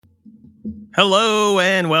Hello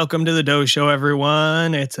and welcome to the Doe Show,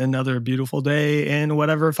 everyone. It's another beautiful day in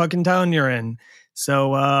whatever fucking town you're in.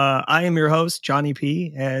 So I am your host, Johnny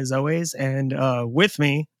P, as always, and with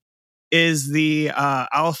me is the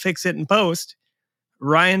I'll Fix It in Post,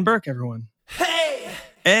 Ryan Burke, everyone. Hey!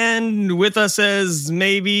 And with us as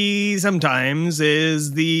maybe sometimes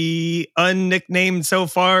is the unnicknamed so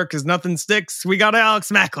far because nothing sticks. We got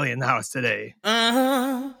Alex Mackley in the house today.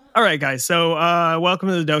 All right, guys. So welcome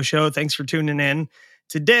to the Doe Show. Thanks for tuning in.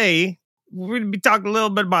 Today, we're going to be talking a little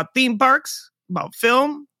bit about theme parks, about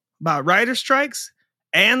film, about writer strikes,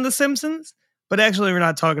 and The Simpsons. But actually, we're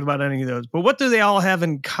not talking about any of those. But what do they all have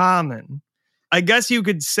in common? I guess you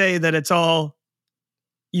could say that it's all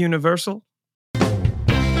universal.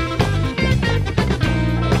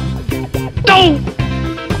 Don't!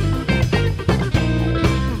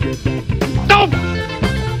 Don't!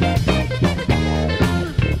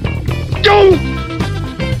 Don't!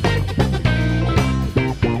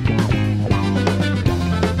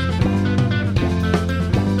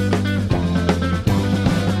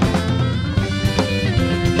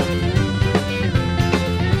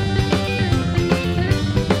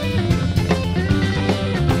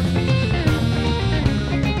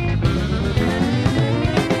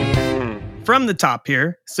 From the top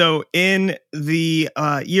here. So in the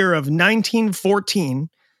year of 1914,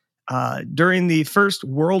 during the First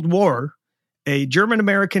World War, a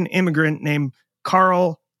German-American immigrant named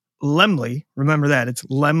Carl Laemmle, remember that, it's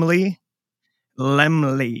Laemmle,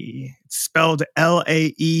 it's spelled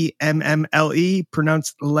Laemmle,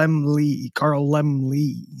 pronounced Laemmle, Carl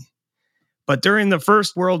Laemmle. But during the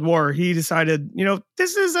First World War, he decided,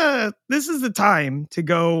 this is the time to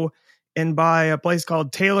go and buy a place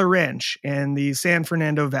called Taylor Ranch in the San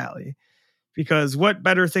Fernando Valley. Because what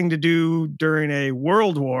better thing to do during a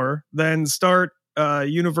world war than start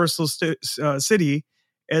Universal City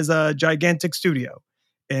as a gigantic studio?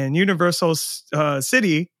 And Universal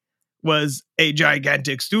City was a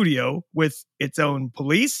gigantic studio with its own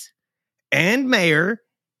police and mayor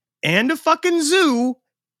and a fucking zoo.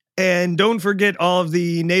 And don't forget all of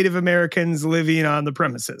the Native Americans living on the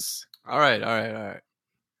premises. All right.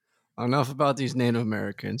 Enough about these Native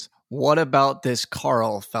Americans. What about this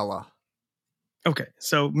Carl fella? Okay,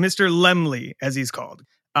 so Mr. Laemmle, as he's called,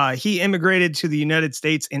 he immigrated to the United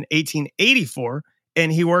States in 1884,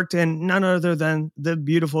 and he worked in none other than the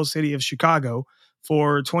beautiful city of Chicago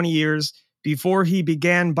for 20 years before he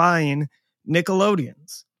began buying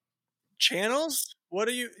Nickelodeons. Channels? What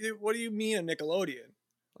do you mean a Nickelodeon?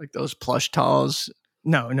 Like those plush towels?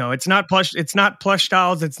 No, it's not plush. It's not plush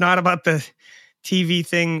towels. It's not about the TV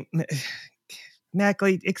thing.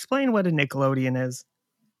 Mackley, explain what a Nickelodeon is.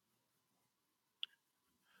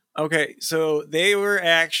 Okay, so they were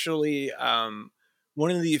actually one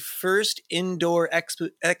of the first indoor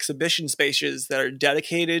exhibition spaces that are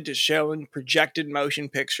dedicated to showing projected motion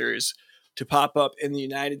pictures to pop up in the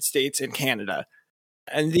United States and Canada.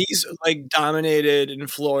 And these dominated and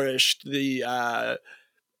flourished the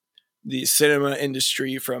cinema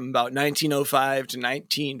industry from about 1905 to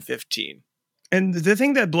 1915. And the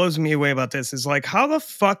thing that blows me away about this is how the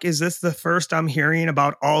fuck is this the first I'm hearing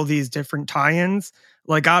about all these different tie-ins?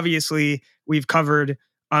 Obviously, we've covered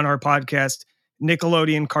on our podcast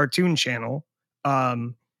Nickelodeon Cartoon Channel.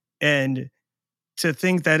 And to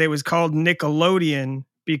think that it was called Nickelodeon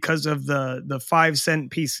because of the 5-cent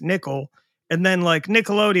piece nickel. And then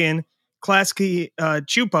Nickelodeon, Klasky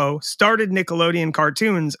Chupo started Nickelodeon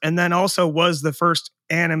cartoons and then also was the first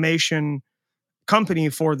animation company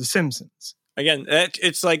for The Simpsons. Again,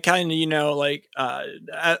 it's kind of,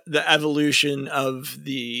 the evolution of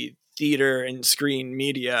the theater and screen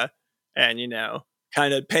media and,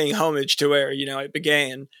 kind of paying homage to where, it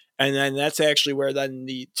began. And then that's actually where then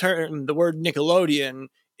the word Nickelodeon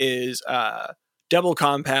is double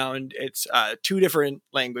compound. It's two different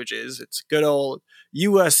languages. It's good old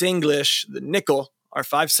U.S. English, the nickel, our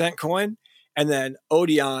 5-cent coin, and then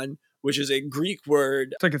Odeon, which is a Greek word.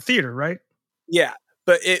 It's like a theater, right? Yeah,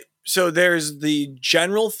 but so there's the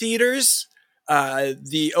general theaters.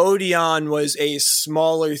 The Odeon was a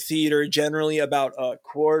smaller theater, generally about a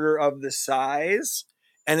quarter of the size,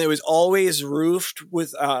 and it was always roofed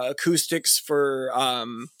with acoustics for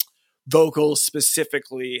vocals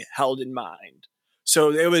specifically held in mind.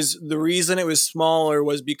 So the reason it was smaller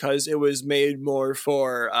was because it was made more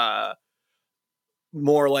for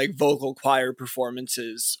more like vocal choir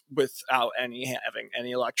performances without having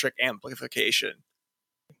any electric amplification.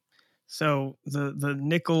 So the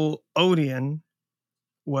Nickelodeon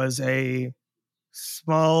was a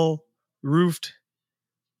small roofed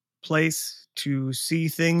place to see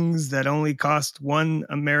things that only cost one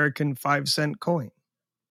American 5-cent coin.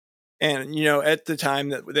 And, at the time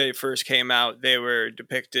that they first came out, they were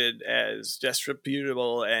depicted as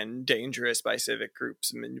disreputable and dangerous by civic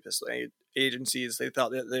groups and municipal agencies. They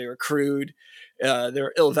thought that they were crude, they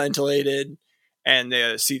were ill-ventilated, and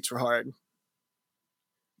the seats were hard.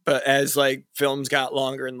 But as films got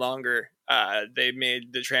longer and longer, they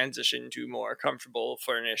made the transition to more comfortable,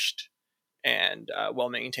 furnished, and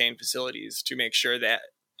well-maintained facilities to make sure that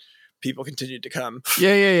people continued to come.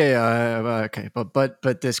 Yeah. Okay,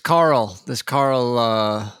 but this Carl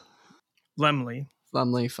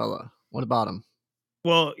Lemley fella. What about him?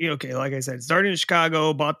 Well, okay, like I said, started in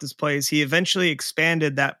Chicago, bought this place. He eventually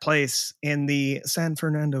expanded that place in the San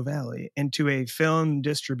Fernando Valley into a film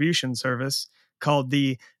distribution service called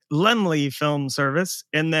the Lemley Film Service,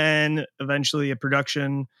 and then eventually a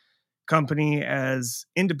production company as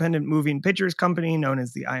Independent Moving Pictures Company, known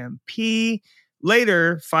as the IMP.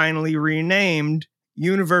 Later, finally renamed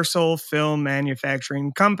Universal Film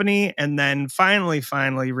Manufacturing Company, and then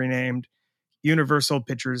finally renamed Universal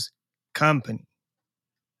Pictures Company.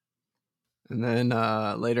 And then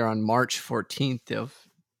later on March 14th of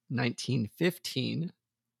 1915,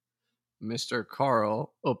 Mr.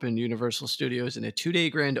 Carl opened Universal Studios in a 2-day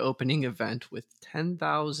grand opening event with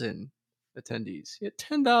 10,000 attendees. He had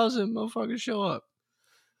 10,000 motherfuckers show up.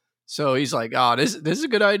 So he's like, this is a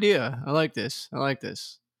good idea. I like this.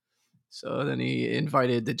 So then he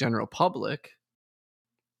invited the general public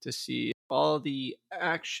to see all the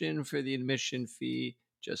action for the admission fee,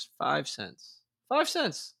 just 5 cents. 5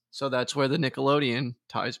 cents. So that's where the Nickelodeon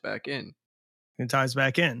ties back in. It ties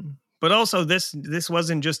back in. But also, this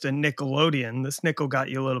wasn't just a Nickelodeon. This nickel got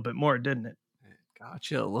you a little bit more, didn't it? Got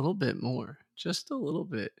you a little bit more. Just a little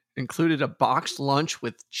bit. Included a boxed lunch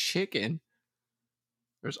with chicken.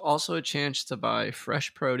 There's also a chance to buy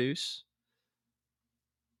fresh produce.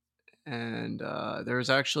 And there's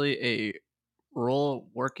actually a rural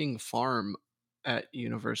working farm at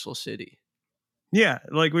Universal City. Yeah,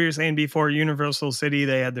 like we were saying before, Universal City,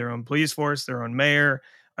 they had their own police force, their own mayor.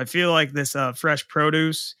 I feel like this fresh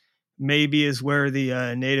produce maybe is where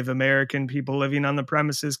the Native American people living on the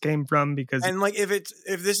premises came from, because and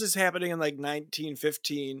if this is happening in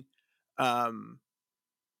 1915,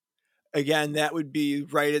 again, that would be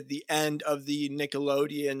right at the end of the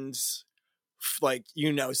Nickelodeon's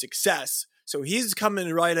success. So he's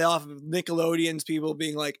coming right off of Nickelodeon's people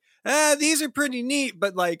being like, these are pretty neat,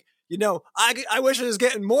 but I wish I was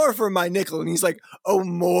getting more for my nickel. And he's like, oh,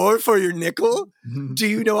 more for your nickel? Do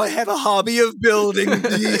you know I have a hobby of building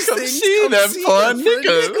these things? See them for a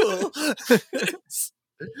nickel.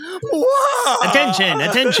 Wow.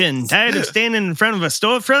 Attention. Tired of standing in front of a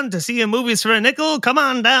storefront to see a movies for a nickel? Come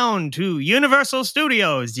on down to Universal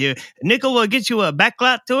Studios. Your nickel will get you a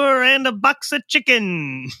backlot tour and a box of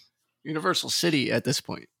chicken. Universal City at this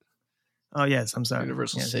point. Oh, yes. I'm sorry.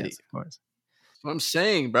 Universal City. Yes, of course. That's what I'm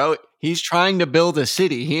saying, bro. He's trying to build a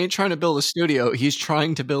city. He ain't trying to build a studio. He's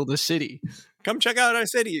trying to build a city. Come check out our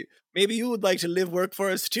city. Maybe you would like to work for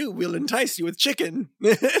us too. We'll entice you with chicken.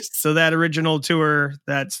 So that original tour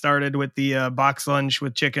that started with the box lunch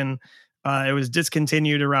with chicken, it was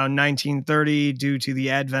discontinued around 1930 due to the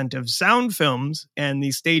advent of sound films, and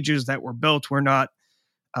the stages that were built were not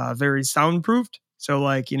very soundproofed. So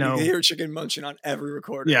you hear chicken munching on every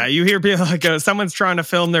recording. Yeah, you hear people someone's trying to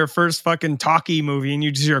film their first fucking talkie movie, and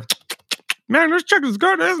you just hear, man, this chicken's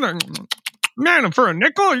good, isn't it? Man, for a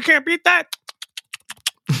nickel, you can't beat that.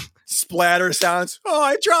 Splatter sounds. Oh,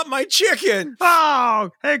 I dropped my chicken.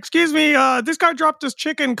 Oh, hey, excuse me. This guy dropped his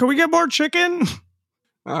chicken. Can we get more chicken?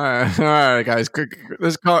 All right, guys.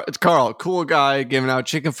 It's Carl, cool guy, giving out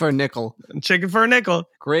chicken for a nickel. Chicken for a nickel.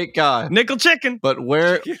 Great guy. Nickel chicken. But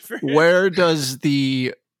where does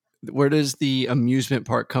the amusement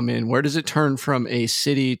park come in? Where does it turn from a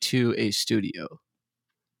city to a studio?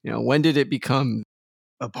 When did it become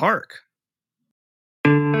a park?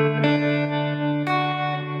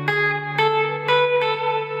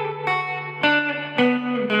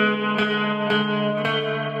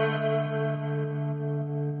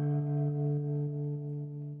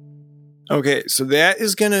 Okay, so that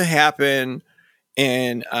is going to happen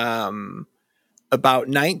in about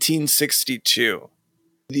 1962.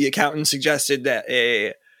 The accountant suggested that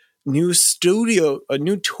a new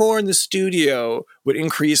tour in the studio would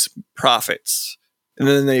increase profits. And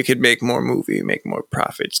then they could make more movie, make more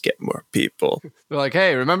profits, get more people. They're like,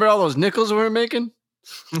 hey, remember all those nickels we were making?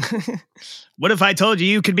 What if I told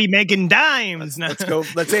you could be making dimes? Let's go.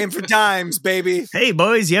 Let's aim for dimes, baby. Hey,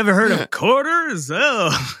 boys, you ever heard of quarters?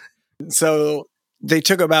 Oh. So they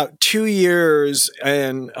took about 2 years,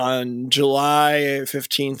 and on July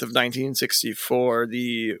 15th of 1964,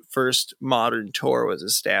 the first modern tour was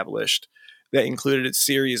established. that included a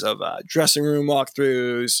series of dressing room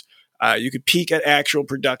walkthroughs. You could peek at actual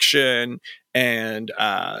production and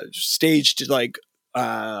staged like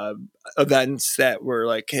events that were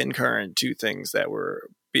like concurrent to things that were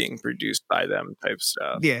being produced by them type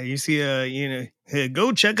stuff. Yeah, you see hey,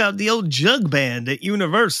 go check out the old Jug Band at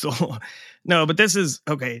Universal. No, but this is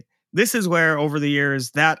okay. This is where over the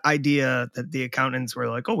years that idea that the accountants were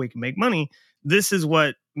like, oh, we can make money. This is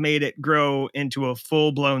what made it grow into a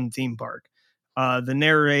full-blown theme park. The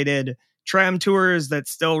narrated tram tours that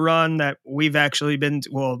still run that we've actually been to,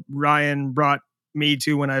 well, Ryan brought me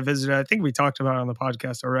to when I visited. I think we talked about it on the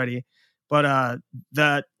podcast already. But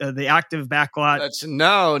the active backlot. That's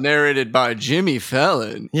now narrated by Jimmy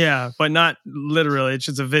Fallon. Yeah, but not literally. It's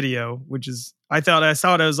just a video, which is, I saw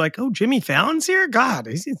it. I was like, oh, Jimmy Fallon's here? God,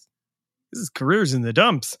 his career's in the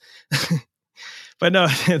dumps. But no,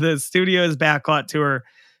 the studio's backlot tour,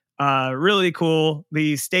 really cool.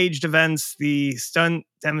 The staged events, the stunt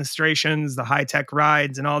demonstrations, the high-tech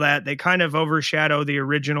rides and all that, they kind of overshadow the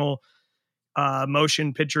original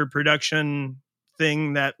motion picture production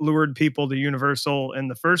thing that lured people to Universal in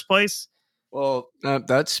the first place. Well,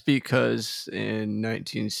 that's because in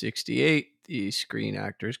 1968, the Screen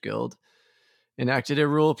Actors Guild enacted a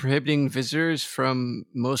rule prohibiting visitors from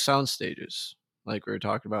most sound stages. Like we were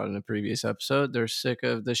talking about in a previous episode, they're sick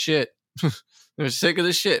of the shit. They're sick of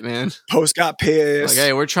the shit, man. Post got pissed. Like,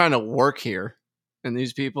 hey, we're trying to work here, and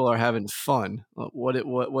these people are having fun.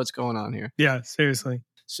 What's going on here? Yeah, seriously.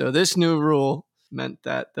 So this new rule meant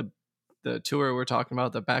that the tour we're talking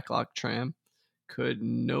about, the backlot tram, could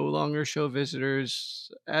no longer show visitors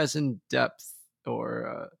as in depth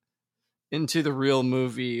or into the real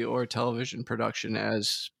movie or television production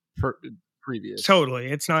as previous. Totally.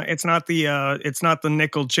 It's not the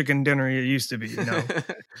nickel chicken dinner it used to be, you know.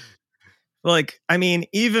 Like, I mean,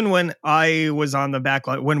 even when I was on the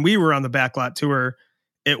backlot, when we were on the backlot tour,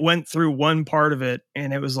 it went through one part of it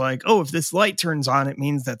and it was like, oh, if this light turns on, it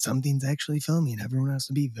means that something's actually filming. Everyone has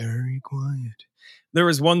to be very quiet. There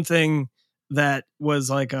was one thing that was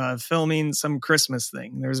like filming some Christmas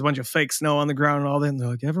thing. There was a bunch of fake snow on the ground and all that. And they're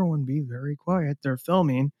like, everyone be very quiet. They're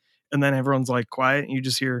filming. And then everyone's like quiet and you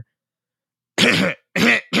just hear,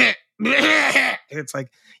 it's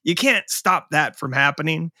like, you can't stop that from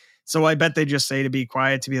happening. So I bet they just say to be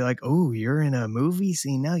quiet, to be like, oh, you're in a movie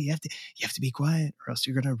scene now. You have to be quiet or else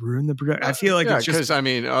you're going to ruin the production. I feel like it's just, because I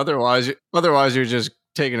mean, otherwise you're just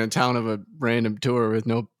taking a town of a random tour with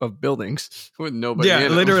of buildings with nobody. Yeah,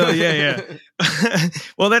 in literally. Yeah.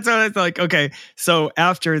 Well, that's how it's like. Okay. So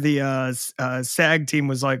after the SAG team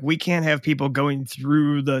was like, we can't have people going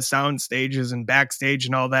through the sound stages and backstage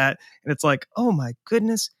and all that. And it's like, oh my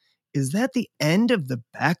goodness, is that the end of the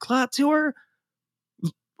backlot tour?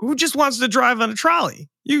 Who just wants to drive on a trolley?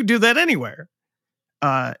 You can do that anywhere.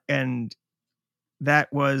 And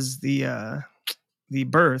that was the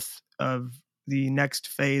birth of the next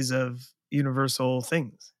phase of Universal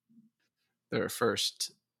things. Their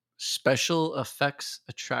first special effects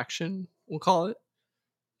attraction, we'll call it.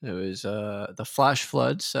 It was the Flash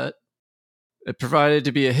Flood set. It provided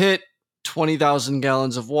to be a hit. 20,000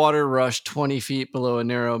 gallons of water rushed 20 feet below a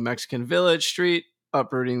narrow Mexican village street,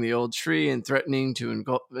 uprooting the old tree and threatening to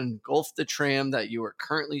engulf the tram that you are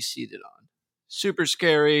currently seated on. Super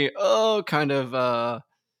scary. Oh, kind of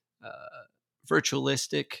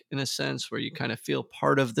virtualistic in a sense, where you kind of feel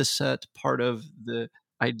part of the set, part of the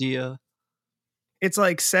idea. It's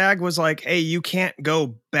like SAG was like, hey, you can't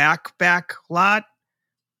go back lot.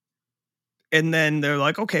 And then they're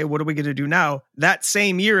like, okay, what are we going to do now? That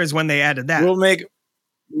same year is when they added that. We'll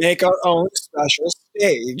make our own special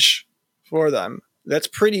stage for them. That's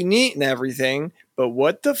pretty neat and everything, but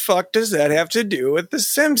what the fuck does that have to do with The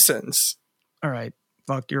Simpsons? All right.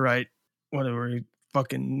 Fuck, you're right. Whatever. We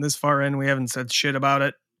fucking this far in, we haven't said shit about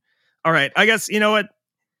it. All right. I guess, you know what?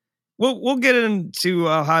 We'll get into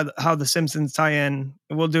how The Simpsons tie in.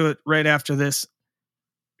 We'll do it right after this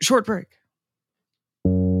short break.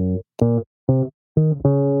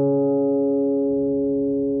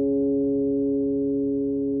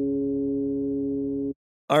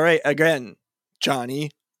 All right. Again,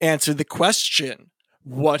 Johnny, answer the question.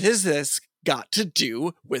 What has this got to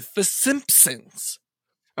do with The Simpsons?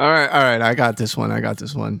 All right. I got this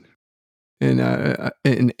one.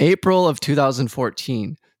 In April of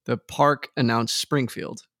 2014, the park announced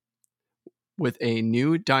Springfield with a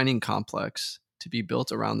new dining complex to be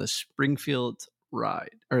built around the Springfield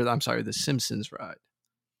ride, the Simpsons ride.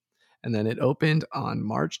 And then it opened on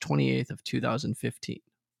March 28th of 2015.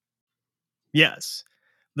 Yes.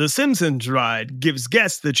 The Simpsons ride gives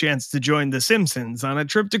guests the chance to join the Simpsons on a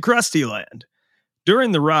trip to Krusty Land.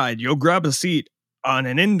 During the ride, you'll grab a seat on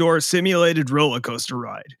an indoor simulated roller coaster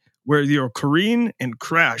ride, where you'll careen and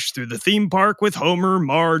crash through the theme park with Homer,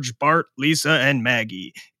 Marge, Bart, Lisa, and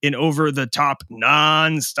Maggie in over-the-top,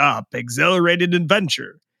 non-stop, exhilarated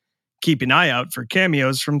adventure. Keep an eye out for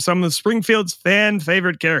cameos from some of Springfield's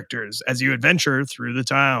fan-favorite characters as you adventure through the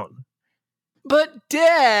town. But,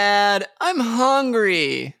 Dad, I'm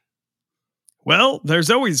hungry. Well,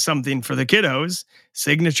 there's always something for the kiddos.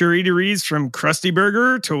 Signature eateries from Krusty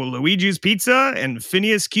Burger to Luigi's Pizza and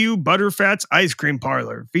Phineas Q Butterfat's Ice Cream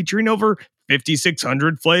Parlor, featuring over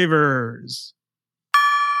 5,600 flavors.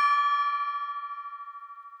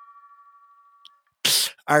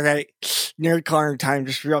 All right, nerd corner time,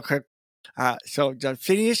 just real quick. So the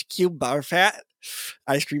Phineas Q Butterfat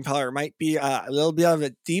Ice Cream Parlor might be a little bit of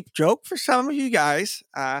a deep joke for some of you guys.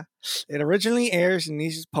 It originally airs in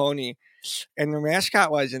Lisa's Pony, and the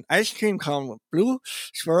mascot was an ice cream cone with blue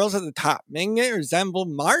swirls at the top, making it resemble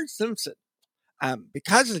Marge Simpson.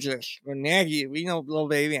 Because of this, when Maggie, we know little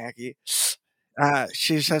baby Maggie,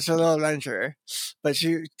 she's such a little adventurer, but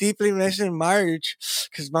she deeply missed Marge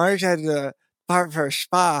because Marge had to part for a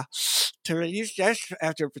spa to release guests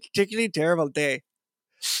after a particularly terrible day.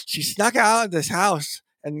 She snuck out of this house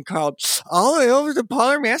and called all the way over to the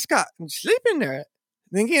parlor mascot and sleeping there,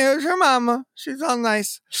 thinking it was her mama. She's all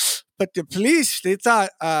nice. But the police, they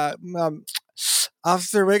thought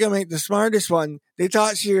Officer Wiggum ain't the smartest one. They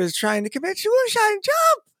thought she was trying to commit suicide.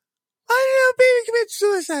 Jump! Why did a baby commit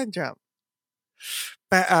suicide? Jump!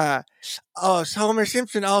 But so Homer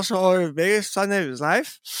Simpson also ordered the biggest Sunday of his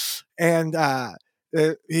life, and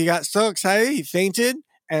he got so excited he fainted,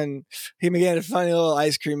 and he made a funny little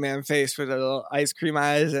ice cream man face with a little ice cream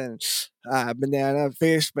eyes and banana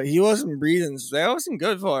face, but he wasn't breathing, so that wasn't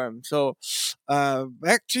good for him. So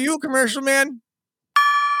back to you, commercial man.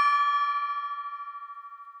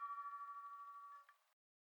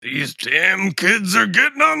 These damn kids are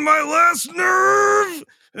getting on my last nerve!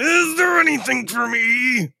 Is there anything for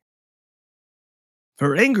me?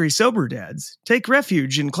 For angry sober dads, take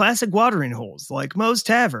refuge in classic watering holes like Moe's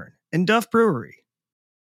Tavern and Duff Brewery.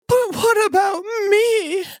 But what about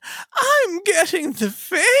me? I'm getting the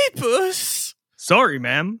vapors. Sorry,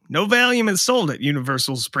 ma'am. No Valium is sold at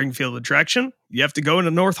Universal Springfield Attraction. You have to go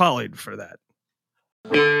into North Hollywood for that.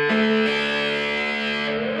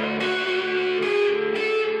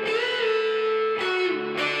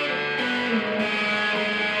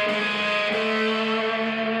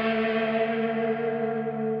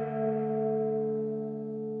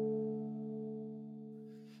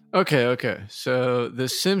 Okay. So The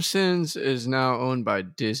Simpsons is now owned by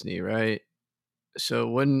Disney, right? So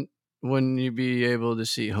wouldn't you be able to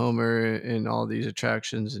see Homer in all these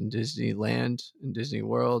attractions in Disneyland, in Disney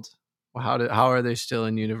World? Well, how are they still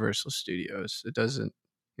in Universal Studios? It doesn't,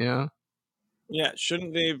 Yeah,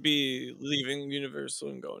 shouldn't they be leaving Universal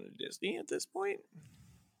and going to Disney at this point?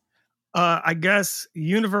 I guess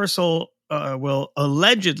Universal will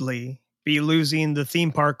allegedly be losing the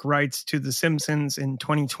theme park rights to The Simpsons in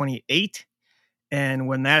 2028. And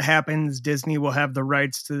when that happens, Disney will have the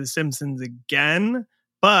rights to The Simpsons again.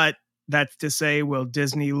 But that's to say, will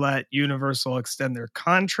Disney let Universal extend their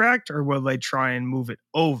contract, or will they try and move it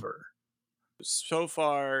over? So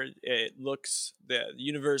far, it looks that the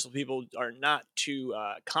Universal people are not too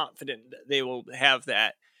confident that they will have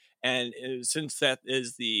that. And since that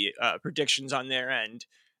is the predictions on their end,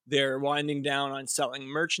 they're winding down on selling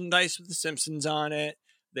merchandise with The Simpsons on it.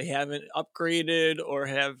 They haven't upgraded or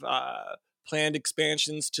have planned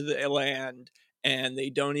expansions to the land, and they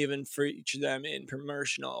don't even feature them in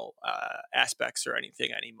promotional aspects or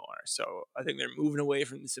anything anymore. So I think they're moving away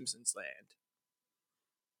from The Simpsons land.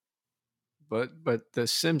 But The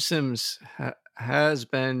Simpsons has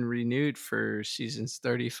been renewed for seasons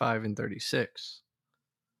 35 and 36.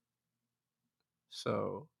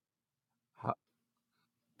 So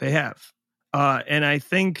they have. And I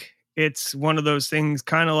think it's one of those things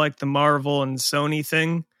kind of like the Marvel and Sony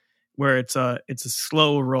thing where it's a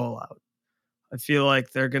slow rollout. I feel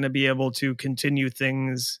like they're going to be able to continue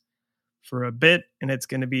things for a bit, and it's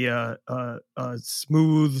going to be a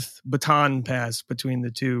smooth baton pass between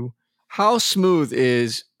the two. How smooth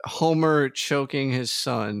is Homer choking his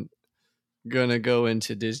son gonna go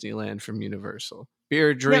into Disneyland from Universal?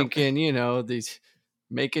 Beer drinking, these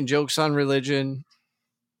making jokes on religion,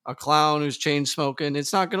 a clown who's chain smoking.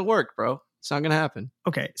 It's not gonna work, bro. It's not gonna happen.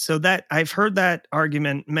 Okay, so that I've heard that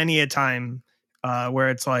argument many a time where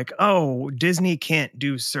it's like, oh, Disney can't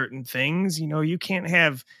do certain things. You can't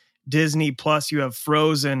have Disney Plus. You have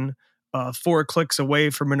Frozen 4 clicks away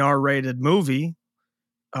from an R-rated movie.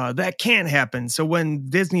 That can't happen. So when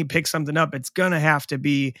Disney picks something up, it's going to have to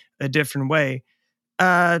be a different way.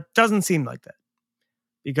 Doesn't seem like that.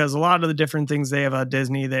 because a lot of the different things they have at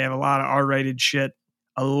Disney, they have a lot of R-rated shit,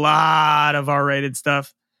 a lot of R-rated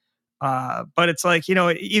stuff. But it's like,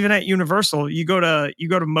 even at Universal, you go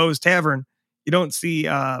to Moe's Tavern, you don't see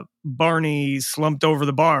Barney slumped over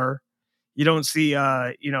the bar. You don't see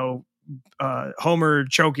Homer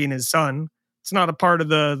choking his son. It's not a part of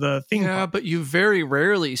the theme Yeah, park. but you very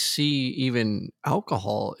rarely see even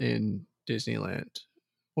alcohol in Disneyland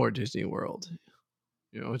or Disney World.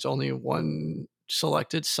 It's only one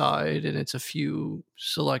selected side, and it's a few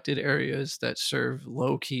selected areas that serve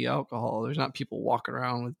low-key alcohol. There's not people walking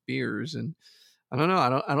around with beers, and I don't know.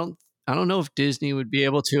 I don't know if Disney would be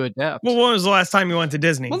able to adapt. Well, when was the last time you went to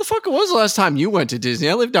Disney? Motherfucker, when was the last time you went to Disney?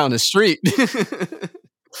 I live down the street.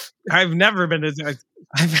 I've never been to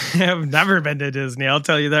I've never been to Disney. I'll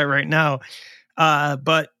tell you that right now.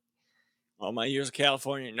 But all my years of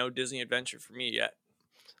California, no Disney adventure for me yet.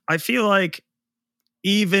 I feel like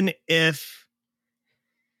even if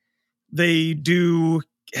they do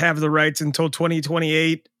have the rights until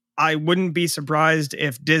 2028, I wouldn't be surprised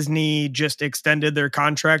if Disney just extended their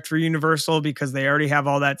contract for Universal because they already have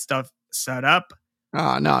all that stuff set up.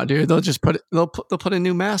 Oh no, dude! They'll just they'll put a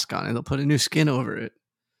new mask on it. They'll put a new skin over it.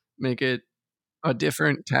 Make it a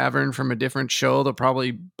different tavern from a different show. They'll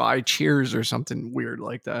probably buy Cheers or something weird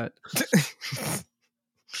like that.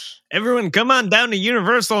 Everyone come on down to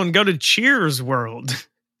Universal and go to Cheers World,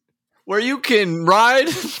 where you can ride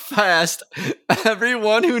past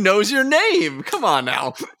everyone who knows your name. Come on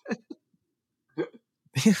now.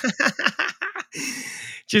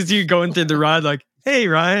 Just you going through the ride like, hey,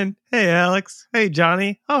 Ryan. Hey, Alex. Hey,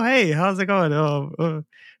 Johnny. Oh, hey, how's it going? Oh.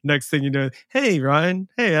 Next thing you know, hey, Ryan.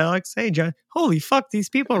 Hey, Alex. Hey, John. Holy fuck, these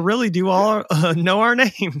people really do all know our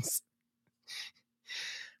names.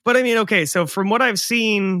 But I mean, okay, so from what I've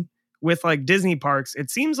seen with like Disney parks, it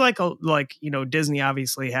seems like Disney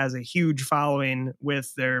obviously has a huge following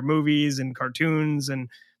with their movies and cartoons and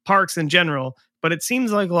parks in general. But it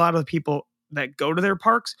seems like a lot of the people that go to their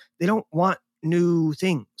parks, they don't want new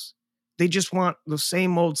things. They just want the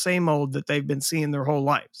same old that they've been seeing their whole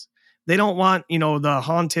lives. They don't want, the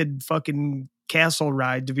haunted fucking castle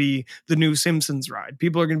ride to be the new Simpsons ride.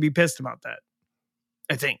 People are going to be pissed about that.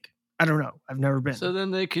 I think. I don't know. I've never been. So then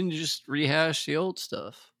they can just rehash the old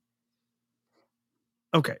stuff.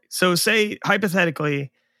 Okay. So say,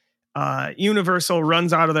 hypothetically, Universal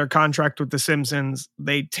runs out of their contract with the Simpsons.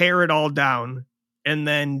 They tear it all down. And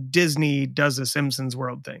then Disney does a Simpsons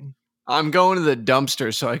World thing. I'm going to the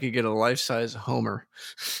dumpster so I could get a life-size Homer.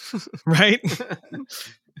 Right?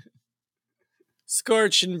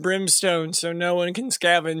 Scorch and brimstone, so no one can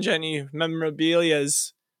scavenge any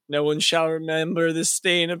memorabilias. No one shall remember the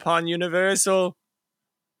stain upon Universal.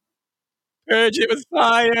 Purge it with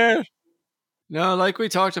fire. No, like we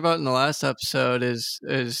talked about in the last episode, is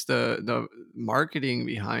the marketing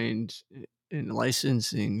behind and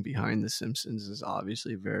licensing behind The Simpsons is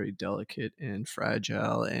obviously very delicate and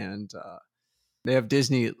fragile, and they have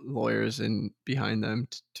Disney lawyers behind them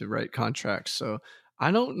to write contracts. So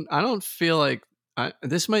I don't feel like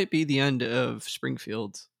this might be the end of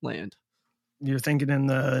Springfield Land. You're thinking in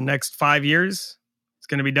the next 5 years it's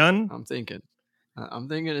going to be done? I'm thinking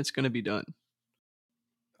it's going to be done.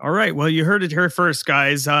 All right. Well, you heard it here first,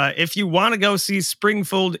 guys. If you want to go see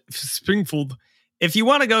Springfield, if you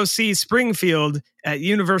want to go see Springfield at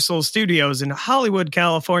Universal Studios in Hollywood,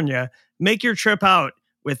 California, make your trip out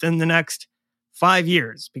within the next 5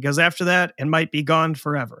 years, because after that, it might be gone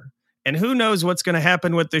forever. And who knows what's going to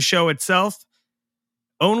happen with the show itself?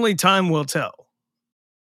 Only time will tell.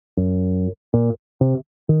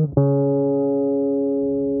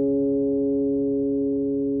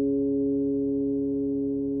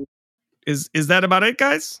 Is that about it,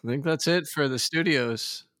 guys? I think that's it for the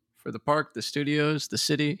studios, for the park, the studios, the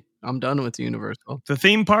city. I'm done with Universal. The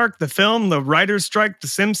theme park, the film, the writer's strike, the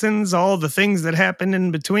Simpsons, all the things that happened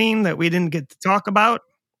in between that we didn't get to talk about.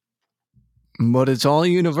 But it's all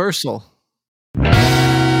Universal.